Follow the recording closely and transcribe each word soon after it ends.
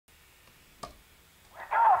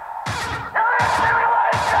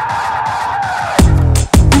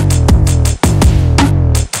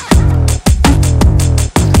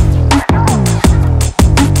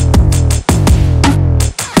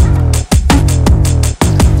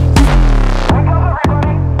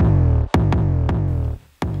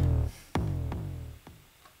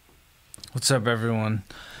What's up, everyone?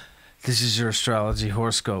 This is your astrology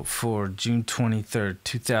horoscope for June 23rd,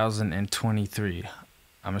 2023.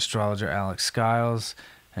 I'm astrologer Alex Skiles,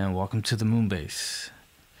 and welcome to the Moonbase.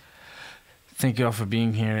 Thank you all for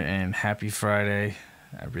being here, and happy Friday.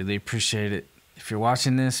 I really appreciate it. If you're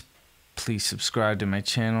watching this, please subscribe to my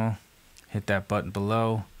channel. Hit that button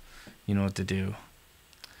below. You know what to do.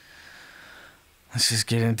 Let's just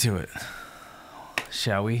get into it,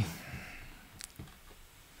 shall we?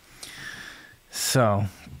 So,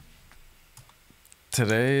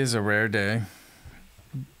 today is a rare day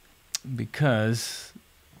because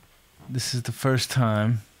this is the first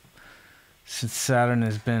time since Saturn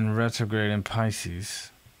has been retrograde in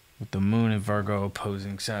Pisces, with the moon in Virgo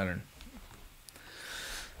opposing Saturn.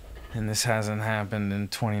 And this hasn't happened in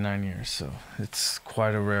 29 years, so it's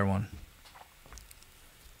quite a rare one.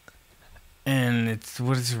 And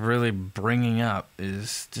what it's really bringing up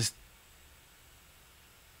is just,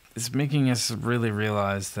 it's making us really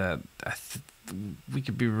realize that we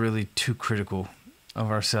could be really too critical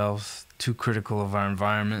of ourselves, too critical of our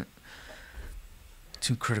environment,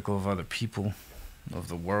 too critical of other people, of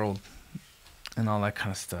the world, and all that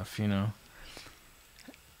kind of stuff, you know.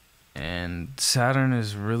 And Saturn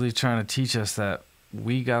is really trying to teach us that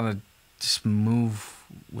we gotta just move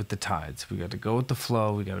with the tides. We gotta go with the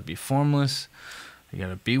flow. We gotta be formless. We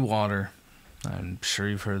gotta be water. I'm sure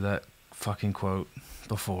you've heard that fucking quote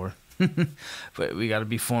before. But we gotta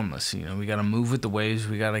be formless, you know. We gotta move with the waves.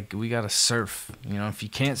 We gotta surf. You know, if you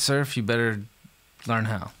can't surf, you better learn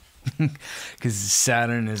how. Because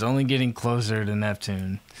Saturn is only getting closer to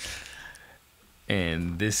Neptune.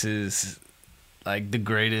 And this is like the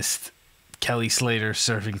greatest Kelly Slater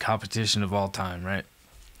surfing competition of all time, right?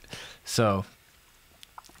 So,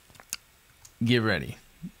 get ready.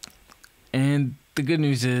 And the good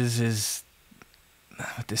news is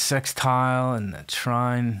with the sextile and the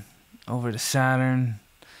trine over to Saturn,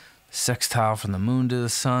 sextile from the moon to the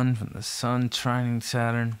sun, from the sun trining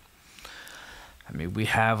Saturn, I mean, we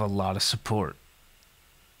have a lot of support.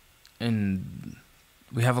 And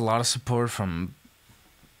we have a lot of support from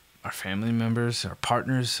our family members, our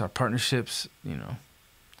partners, our partnerships, you know.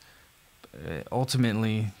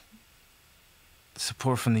 Ultimately,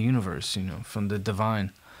 support from the universe, you know, from the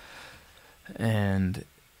divine. And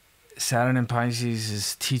Saturn in Pisces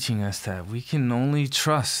is teaching us that we can only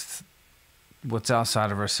trust what's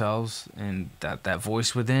outside of ourselves, and that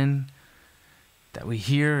voice within that we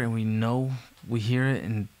hear, and we know we hear it,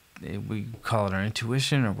 and we call it our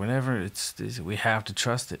intuition or whatever. We have to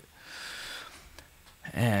trust it.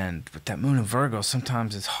 And with that moon in Virgo,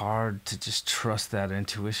 sometimes it's hard to just trust that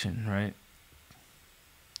intuition, right?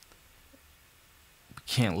 We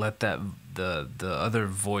can't let that the other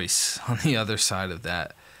voice on the other side of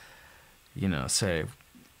that, you know, say,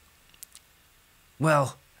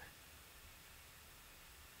 well,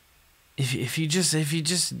 if you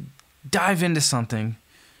just dive into something,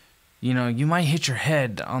 you know, you might hit your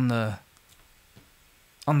head on the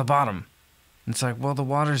bottom. And it's like, well, the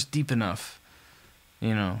water's deep enough,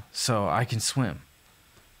 you know, so I can swim.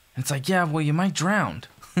 And it's like, yeah, well, you might drown.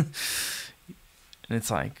 And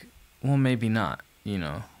it's like, well, maybe not, you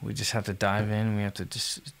know. We just have to dive in, and we have to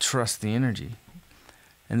just trust the energy.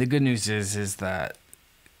 And the good news is that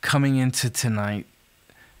coming into tonight,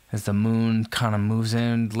 as the moon kind of moves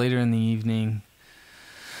in later in the evening,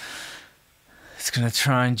 it's going to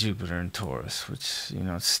trine Jupiter in Taurus, which, you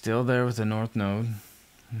know, it's still there with the North Node,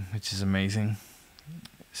 which is amazing.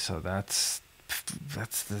 So this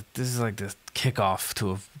is like the kickoff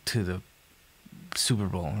to the Super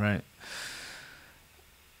Bowl, right?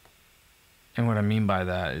 And what I mean by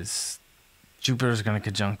that is Jupiter is going to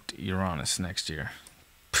conjunct Uranus next year.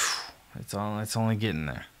 It's only getting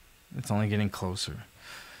there. It's only getting closer.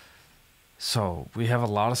 So we have a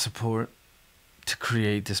lot of support to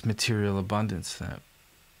create this material abundance that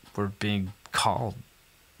we're being called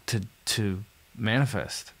to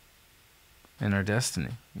manifest in our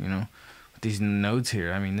destiny, you know. With these nodes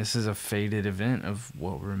here, I mean, this is a fated event of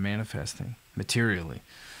what we're manifesting materially,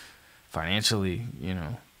 financially, you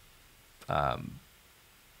know. I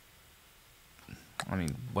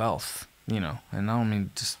mean, wealth, you know, and I don't mean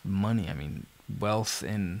just money. I mean wealth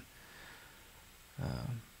in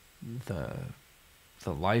the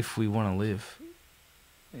life we want to live,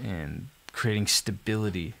 and creating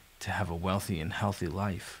stability to have a wealthy and healthy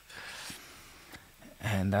life.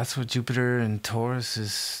 And that's what Jupiter and Taurus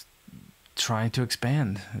is trying to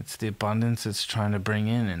expand. It's the abundance it's trying to bring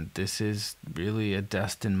in, and this is really a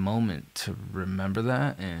destined moment to remember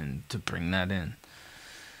that and to bring that in.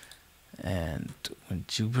 And when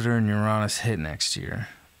Jupiter and Uranus hit next year,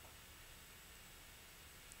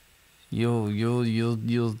 you'll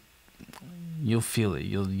You'll feel it.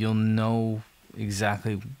 You'll know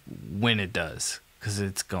exactly when it does, because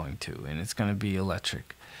it's going to, and it's going to be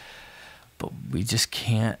electric. But we just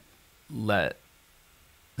can't let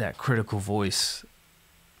that critical voice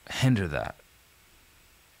hinder that,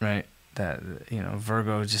 right? That, you know,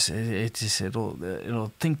 Virgo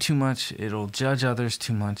it'll think too much. It'll judge others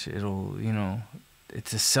too much. It'll, you know,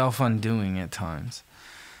 it's a self-undoing at times,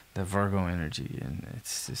 the Virgo energy, and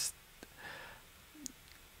it's just,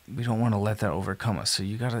 we don't want to let that overcome us. So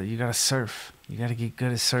you gotta surf. You gotta get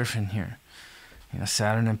good at surfing here. You know,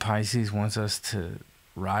 Saturn in Pisces wants us to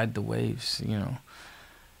ride the waves, you know.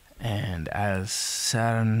 And as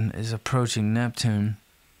Saturn is approaching Neptune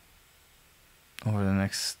over the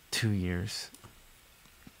next 2 years,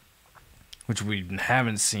 which we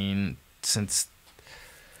haven't seen since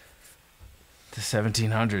the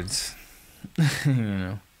 1700s, you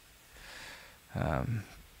know.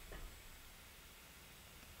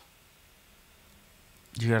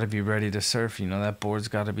 You got to be ready to surf. You know, that board's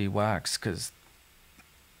got to be waxed, because,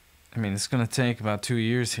 I mean, it's going to take about 2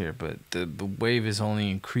 years here, but the wave is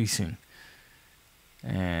only increasing.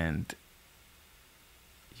 And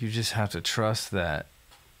you just have to trust that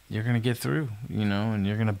you're going to get through, you know, and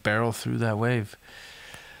you're going to barrel through that wave.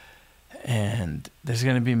 And there's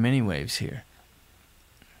going to be many waves here.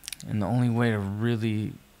 And the only way to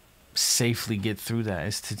really safely get through that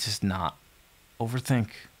is to just not overthink.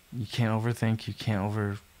 You can't overthink. You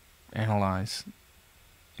can't overanalyze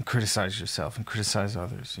and criticize yourself and criticize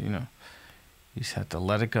others, you know. You just have to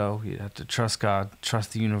let it go. You have to trust God,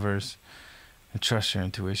 trust the universe, and trust your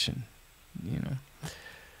intuition, you know.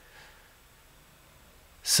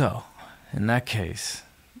 So, in that case,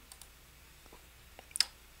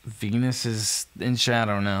 Venus is in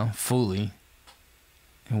shadow now, fully.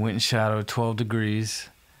 It went in shadow 12 degrees.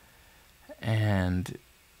 And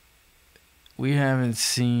we haven't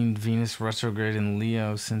seen Venus retrograde in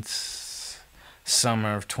Leo since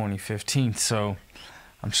summer of 2015. So,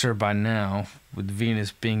 I'm sure by now, with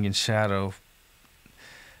Venus being in shadow,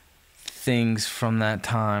 things from that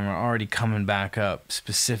time are already coming back up,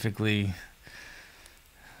 specifically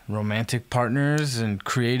romantic partners and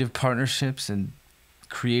creative partnerships and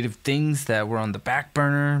creative things that were on the back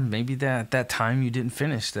burner, maybe that at that time you didn't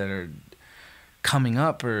finish, that are coming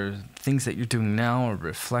up, or things that you're doing now are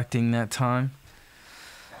reflecting that time.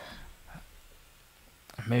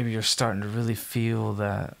 Maybe you're starting to really feel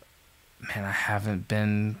that, man, I haven't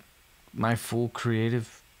been my full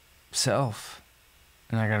creative self,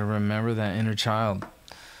 and I got to remember that inner child,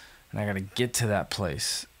 and I got to get to that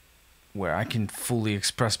place where I can fully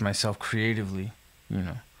express myself creatively, you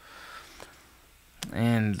know.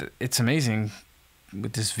 And it's amazing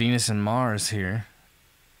with this Venus and Mars here.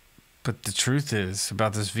 But the truth is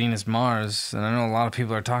about this Venus-Mars, and I know a lot of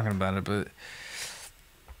people are talking about it, but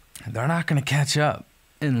they're not going to catch up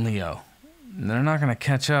in Leo. They're not going to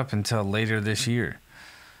catch up until later this year.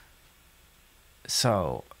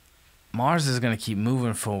 So Mars is going to keep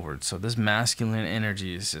moving forward. So this masculine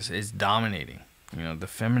energy is dominating. You know, the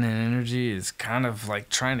feminine energy is kind of like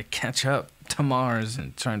trying to catch up to Mars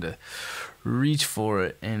and trying to reach for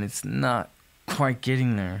it, and it's not quite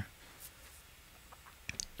getting there.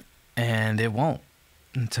 And it won't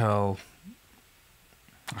until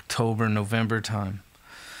October, November time.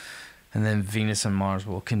 And then Venus and Mars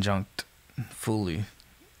will conjunct fully,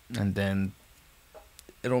 and then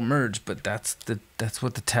it'll merge. But that's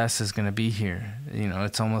what the test is going to be here. You know,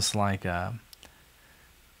 it's almost like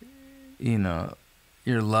you know,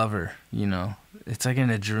 your lover, you know, it's like in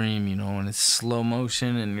a dream, you know, and it's slow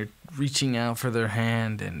motion and you're reaching out for their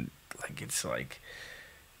hand, and like it's like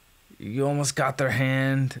you almost got their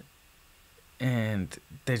hand and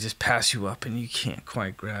they just pass you up and you can't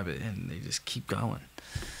quite grab it, and they just keep going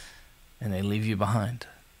and they leave you behind.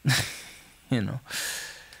 You know,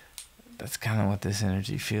 that's kind of what this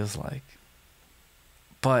energy feels like.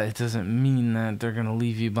 But it doesn't mean that they're going to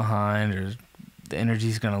leave you behind, or the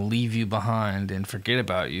energy's going to leave you behind and forget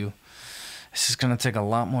about you. It's just going to take a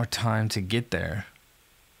lot more time to get there,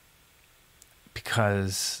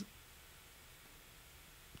 because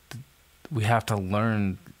we have to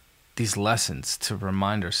learn these lessons to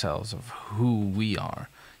remind ourselves of who we are.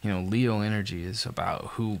 You know, Leo energy is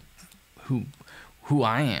about who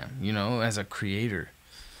I am, you know, as a creator.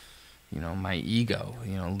 You know, my ego,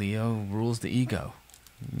 you know, Leo rules the ego,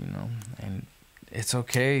 you know, and it's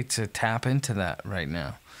okay to tap into that right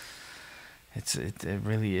now. It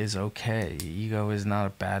really is okay. Ego is not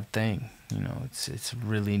a bad thing, you know. It's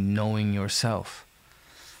really knowing yourself.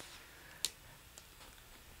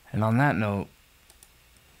 And on that note,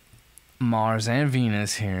 Mars and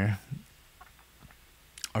Venus here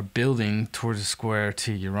are building towards a square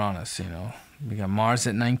to Uranus, you know. We got Mars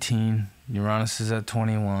at 19, Uranus is at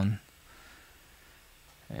 21,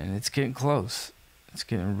 and it's getting close. It's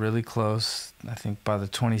getting really close. I think by the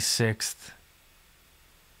 26th,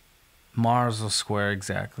 Mars will square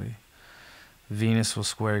exactly. Venus will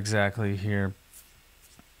square exactly here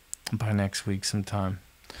by next week sometime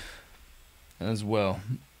as well.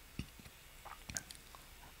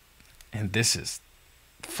 And this is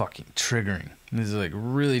fucking triggering. This is like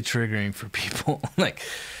really triggering for people. Like,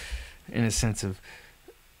 in a sense of,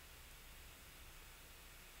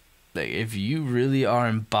 like, if you really are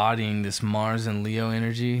embodying this Mars and Leo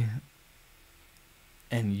energy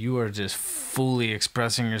and you are just fully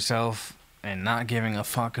expressing yourself and not giving a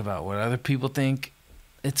fuck about what other people think,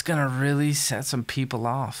 it's gonna really set some people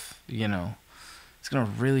off, you know. It's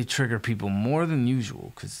gonna really trigger people more than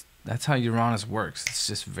usual, because that's how Uranus works. It's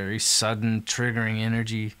just very sudden, triggering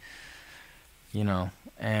energy, you know.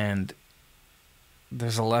 And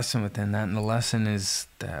there's a lesson within that, and the lesson is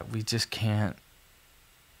that we just can't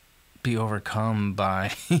be overcome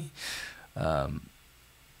by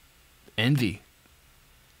envy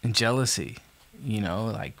and jealousy, you know.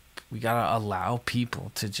 Like, we gotta allow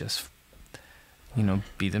people to just, you know,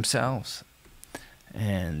 be themselves.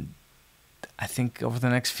 And I think over the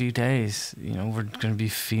next few days, you know, we're gonna be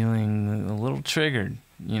feeling a little triggered,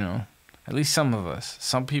 you know, at least some of us.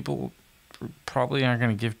 Some people probably aren't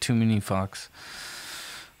gonna give too many fucks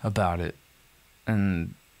about it,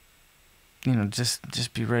 and, you know,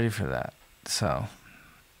 just be ready for that. So,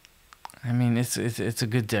 I mean, it's a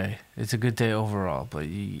good day. It's a good day overall, but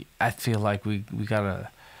I feel like we gotta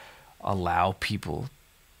allow people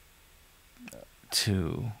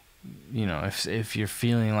to, you know, if you're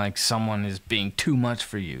feeling like someone is being too much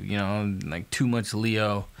for you, you know, like too much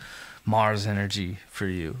Leo Mars energy for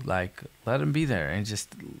you, like, let them be there and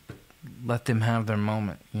just let them have their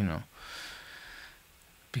moment, you know.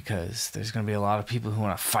 Because there's going to be a lot of people who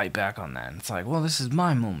want to fight back on that. And it's like, well, this is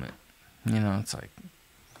my moment. You know, it's like,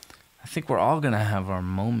 I think we're all going to have our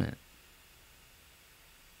moment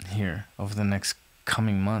here over the next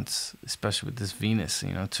coming months, especially with this Venus,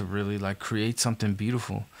 you know, to really, like, create something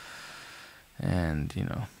beautiful. And, you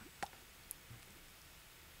know,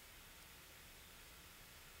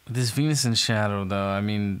 this Venus in shadow, though, I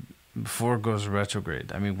mean, before it goes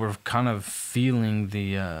retrograde, I mean, we're kind of feeling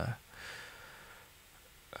the,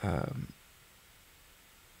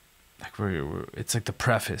 like it's like the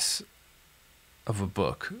preface of a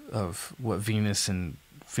book of what Venus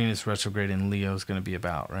retrograde in Leo is going to be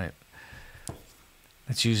about, right?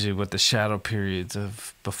 That's usually what the shadow periods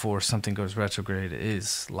of before something goes retrograde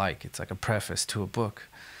is like. It's like a preface to a book,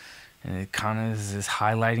 and it kind of is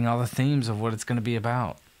highlighting all the themes of what it's going to be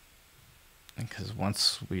about. Because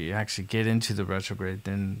once we actually get into the retrograde,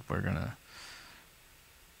 then we're gonna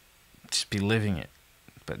just be living it.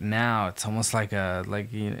 But now it's almost like you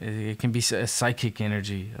know, it can be a psychic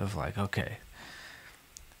energy of like, okay,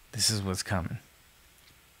 this is what's coming.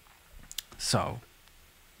 So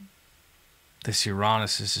this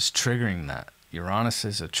Uranus is just triggering that. Uranus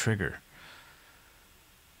is a trigger.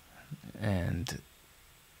 And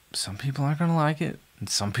some people aren't going to like it. And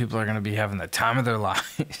some people are going to be having the time of their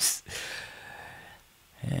lives.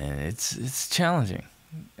 And it's challenging.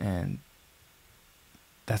 And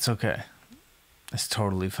that's okay. It's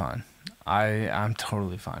totally fine. I'm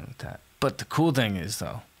totally fine with that. But the cool thing is,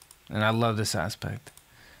 though, and I love this aspect,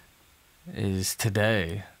 is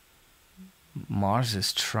today Mars is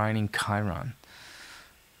trining Chiron.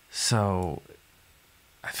 So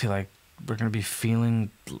I feel like we're going to be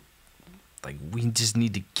feeling like we just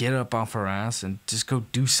need to get up off our ass and just go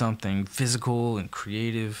do something physical and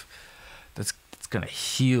creative that's going to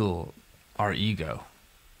heal our ego.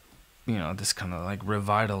 You know, this kind of like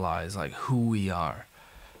revitalize like who we are.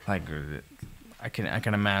 Like, I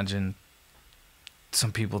can imagine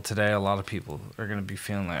some people today, a lot of people are gonna be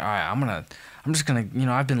feeling like, all right, I'm just gonna, you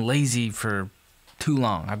know, I've been lazy for too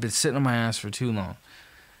long. I've been sitting on my ass for too long.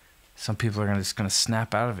 Some people are just gonna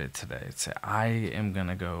snap out of it today and say, I am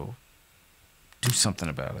gonna go do something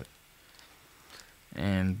about it.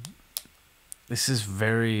 And this is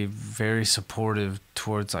very, very supportive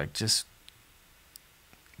towards like just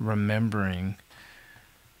remembering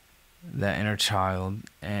that inner child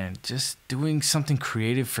and just doing something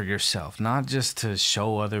creative for yourself, not just to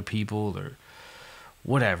show other people or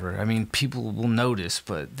whatever. I mean, people will notice,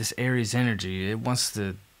 but this Aries energy, it wants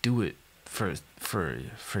to do it for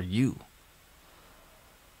you.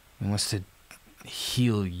 It wants to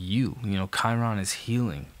heal you. You know, Chiron is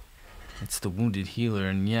healing. It's the wounded healer,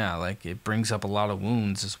 and yeah, like it brings up a lot of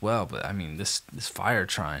wounds as well. But I mean, this fire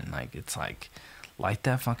trine, like it's like, light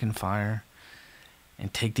that fucking fire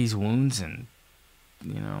and take these wounds and,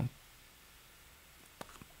 you know,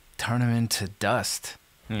 turn them into dust,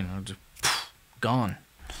 just gone.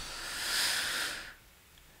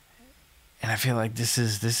 And I feel like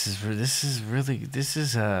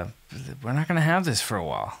we're not gonna have this for a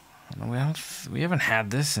while. We haven't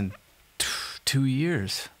had this in 2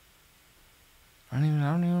 years. I don't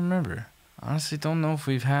even remember. Honestly, don't know if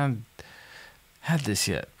we've had this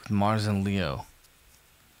yet with Mars and Leo.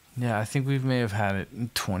 Yeah, I think we may have had it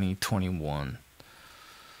in 2021.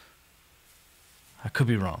 I could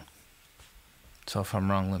be wrong. So if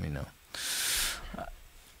I'm wrong, let me know.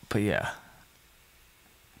 But yeah,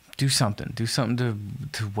 do something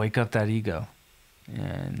to wake up that ego.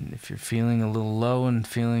 And if you're feeling a little low and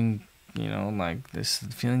feeling,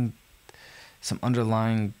 feeling some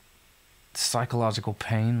underlying psychological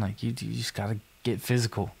pain, like you just gotta get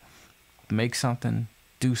physical. Make something,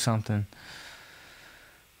 do something.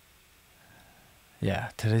 Yeah,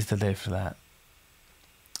 today's the day for that.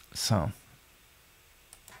 So,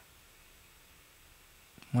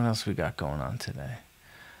 what else we got going on today?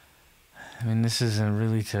 I mean, this isn't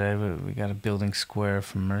really today, but we got a building square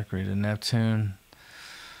from Mercury to Neptune.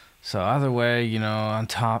 So either way, on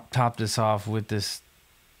top this off with this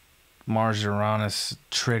Mars-Uranus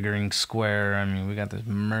triggering square. I mean, we got this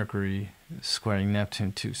Mercury squaring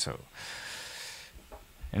Neptune too. So,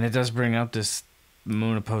 and it does bring up this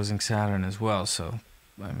moon opposing Saturn as well. So,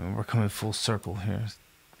 I mean, we're coming full circle here.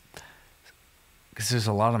 Because there's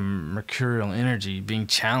a lot of mercurial energy being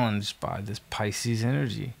challenged by this Pisces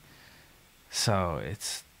energy. So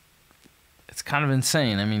it's kind of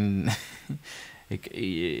insane. I mean,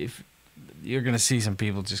 if you're going to see some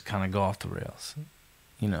people just kind of go off the rails,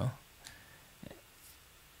 You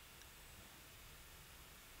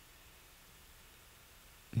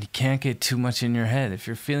can't get too much in your head. If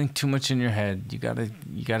you're feeling too much in your head, you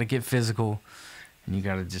gotta get physical, and you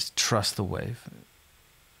gotta just trust the wave.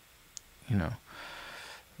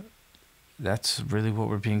 That's really what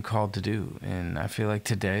we're being called to do. And I feel like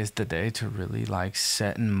today is the day to really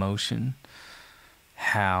set in motion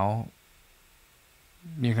how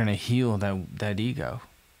you're going to heal that ego.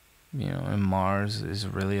 And Mars is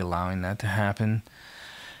really allowing that to happen.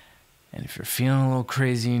 And if you're feeling a little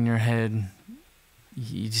crazy in your head,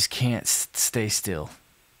 you just can't stay still.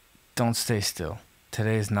 Don't stay still.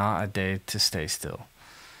 Today is not a day to stay still.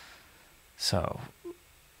 So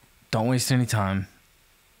don't waste any time.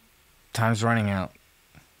 Time's running out.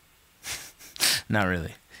 Not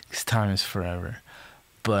really, because time is forever.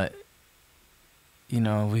 But,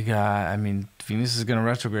 we got, Venus is going to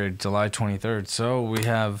retrograde July 23rd. So we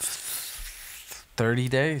have 30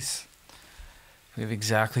 days. We have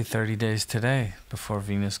exactly 30 days today before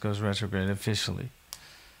Venus goes retrograde officially.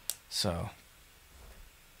 So,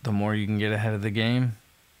 the more you can get ahead of the game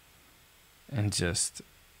and just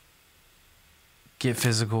get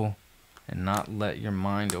physical and not let your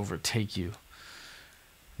mind overtake you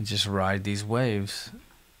and just ride these waves,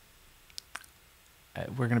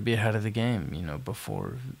 we're going to be ahead of the game,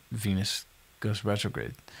 before Venus goes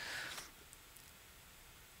retrograde.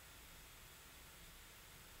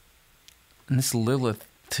 And this Lilith,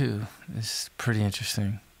 too, is pretty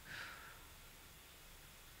interesting.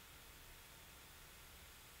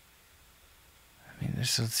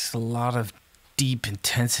 There's just a lot of deep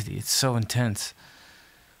intensity. It's so intense.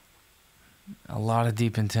 A lot of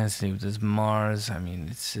deep intensity with this Mars.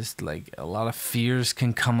 It's just a lot of fears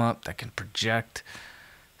can come up that can project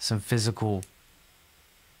some physical,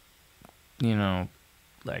 I don't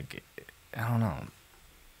know.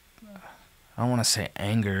 I don't want to say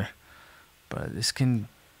anger, but this can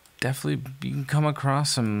definitely, you can come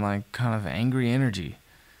across some kind of angry energy.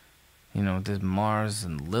 There's Mars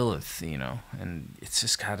and Lilith, and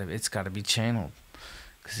it's got to be channeled,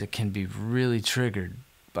 because it can be really triggered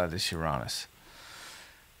by this Uranus.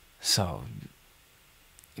 So,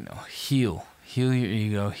 heal your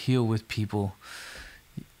ego, heal with people.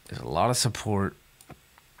 There's a lot of support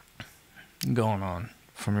going on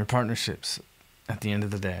from your partnerships at the end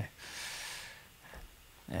of the day.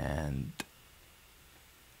 And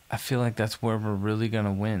I feel like that's where we're really going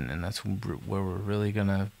to win, and that's where we're really going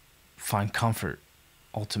to find comfort,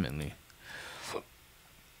 ultimately,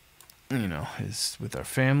 is with our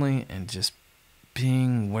family and just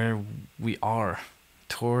being where we are.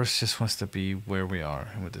 Taurus just wants to be where we are.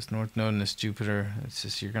 And with this North Node and this Jupiter, it's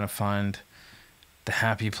just, you're going to find the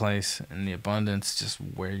happy place and the abundance just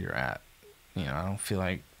where you're at. I don't feel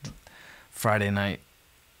like Friday night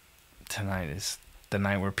tonight is the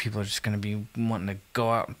night where people are just going to be wanting to go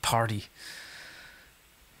out and party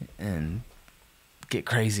and get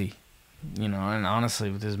crazy. And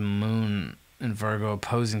honestly, with this moon in Virgo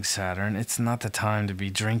opposing Saturn, it's not the time to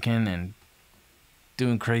be drinking and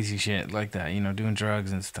doing crazy shit like that, doing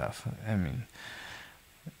drugs and stuff. I mean,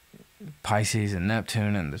 Pisces and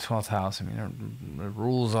Neptune and the 12th house, I mean, it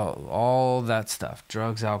rules all that stuff.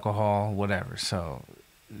 Drugs, alcohol, whatever. So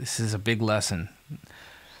this is a big lesson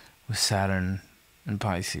with Saturn and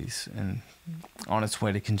Pisces, and on its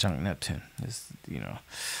way to conjunct Neptune is,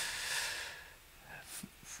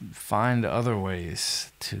 find other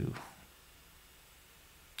ways to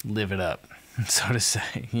live it up, so to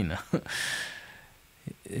say,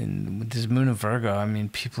 And with this moon of Virgo, I mean,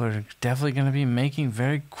 people are definitely going to be making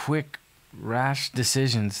very quick, rash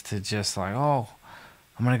decisions to just like, oh,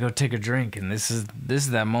 I'm going to go take a drink. And this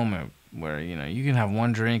is that moment where, you can have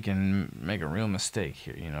one drink and make a real mistake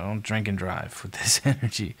here. Don't drink and drive with this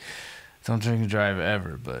energy. Don't drink and drive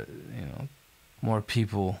ever. But, more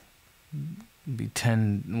people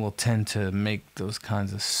will tend to make those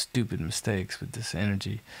kinds of stupid mistakes with this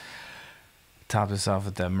energy. Top this off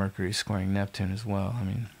with that Mercury squaring Neptune as well. I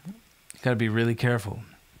mean, you got to be really careful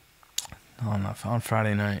on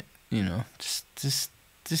Friday night.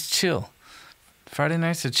 Just chill. Friday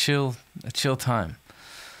night's a chill time.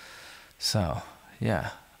 So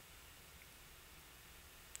yeah.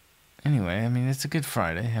 Anyway, I mean, it's a good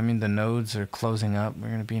Friday. I mean, the nodes are closing up.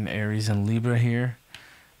 We're gonna be in Aries and Libra here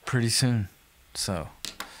pretty soon. So,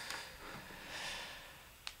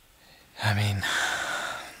 I mean,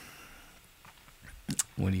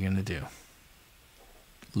 what are you gonna do?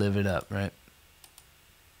 Live it up, right?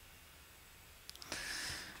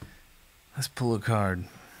 Let's pull a card,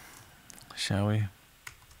 shall we?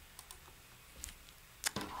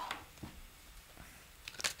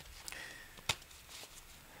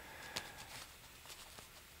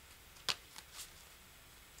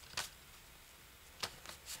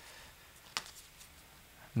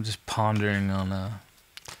 I'm just pondering on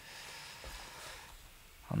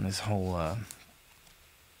this whole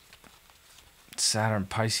Saturn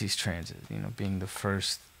Pisces transit, being the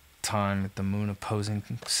first time with the moon opposing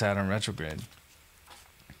Saturn retrograde.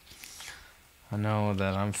 I know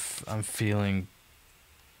that I'm feeling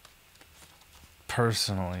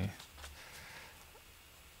personally,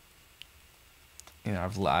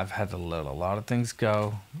 I've had to let a lot of things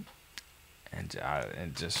go and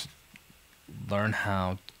just learn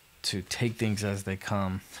how to take things as they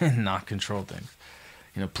come and not control things.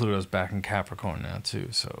 Pluto's back in Capricorn now too,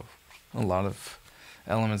 so a lot of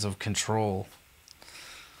elements of control,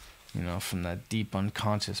 from that deep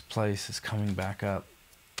unconscious place is coming back up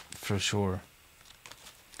for sure.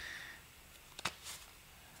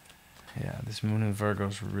 Yeah, this moon in Virgo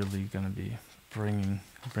is really going to be bringing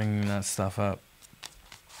that stuff up.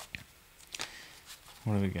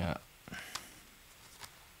 What do we got?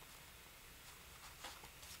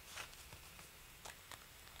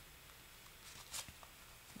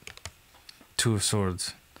 Two of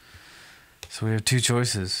Swords. So we have two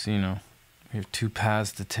choices, we have two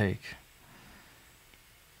paths to take.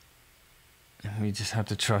 And we just have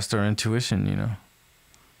to trust our intuition,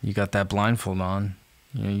 You got that blindfold on.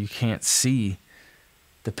 You can't see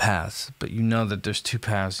the paths, but you know that there's two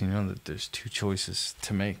paths, that there's two choices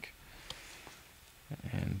to make.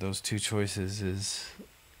 And those two choices is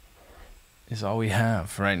all we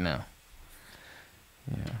have right now.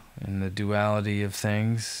 In the duality of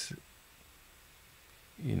things,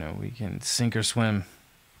 we can sink or swim.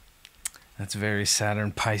 That's very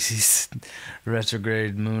Saturn Pisces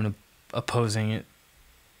retrograde moon opposing it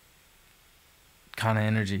kind of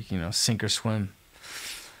energy, sink or swim.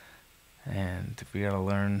 And we got to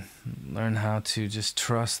learn how to just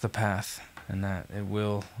trust the path, and that it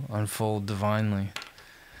will unfold divinely.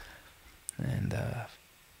 And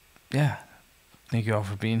yeah, thank you all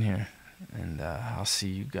for being here, and I'll see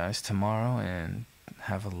you guys tomorrow, and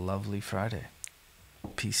have a lovely Friday.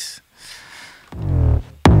 Peace.